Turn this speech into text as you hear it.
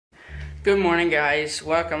Good morning, guys.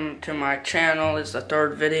 Welcome to my channel. It's the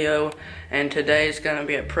third video, and today's gonna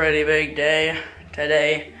be a pretty big day.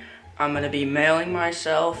 Today, I'm gonna be mailing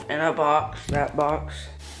myself in a box, that box.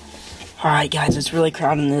 Alright guys, it's really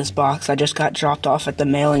crowded in this box. I just got dropped off at the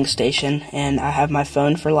mailing station, and I have my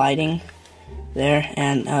phone for lighting there,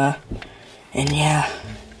 and yeah.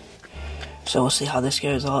 So we'll see how this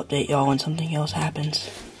goes. I'll update y'all when something else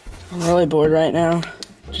happens. I'm really bored right now.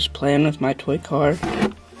 Just playing with my toy car.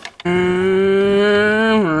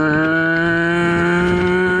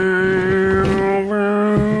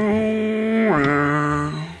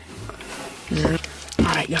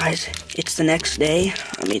 Alright guys, it's the next day.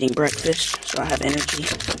 I'm eating breakfast, so I have energy.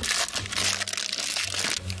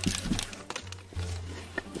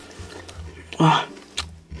 Oh.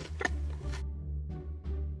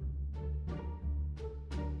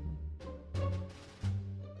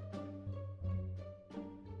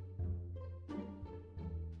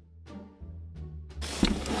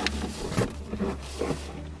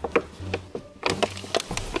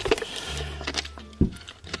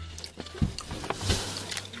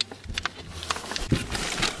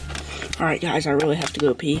 Alright guys, I really have to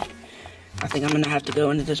go pee. I think I'm gonna have to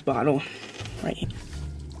go into this bottle right here.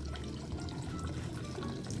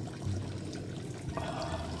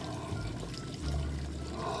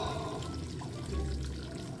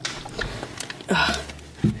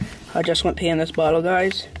 I just went pee in this bottle,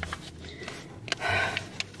 guys.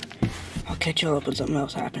 I'll catch y'all up when something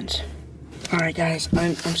else happens. Alright guys,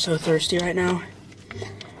 I'm so thirsty right now.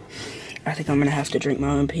 I think I'm gonna have to drink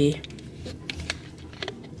my own pee.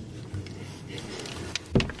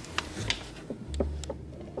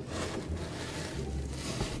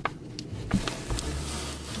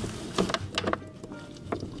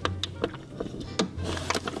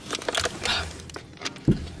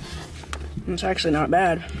 It's actually not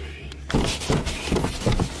bad.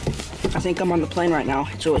 I think I'm on the plane right now.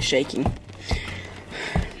 It's really shaking.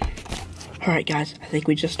 Alright guys, I think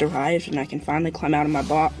we just arrived and I can finally climb out of my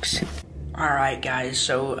box. Alright guys,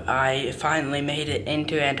 so I finally made it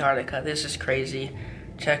into Antarctica. This is crazy.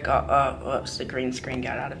 Check out, whoops, the green screen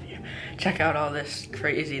got out of here. Check out all this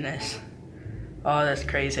craziness. All this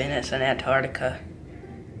craziness in Antarctica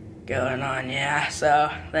going on, yeah.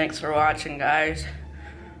 So, thanks for watching, guys.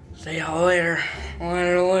 See y'all later.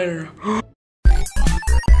 Later.